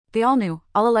The all-new,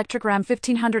 all-electric Ram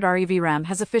 1500 REV Ram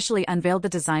has officially unveiled the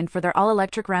design for their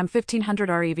all-electric Ram 1500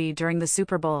 REV during the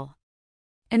Super Bowl.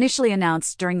 Initially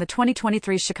announced during the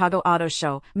 2023 Chicago Auto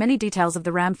Show, many details of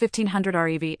the Ram 1500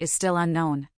 REV is still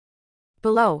unknown.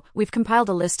 Below, we've compiled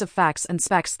a list of facts and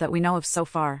specs that we know of so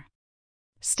far.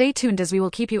 Stay tuned as we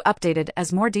will keep you updated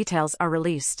as more details are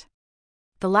released.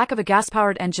 The lack of a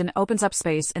gas-powered engine opens up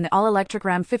space in the all-electric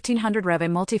Ram 1500 REV. A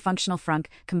multifunctional frunk,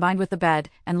 combined with the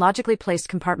bed and logically placed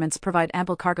compartments provide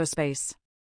ample cargo space.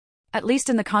 At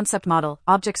least in the concept model,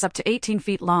 objects up to 18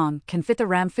 feet long can fit the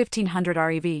Ram 1500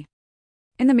 REV.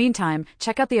 In the meantime,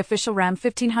 check out the official Ram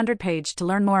 1500 page to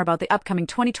learn more about the upcoming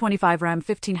 2025 Ram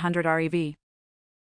 1500 REV.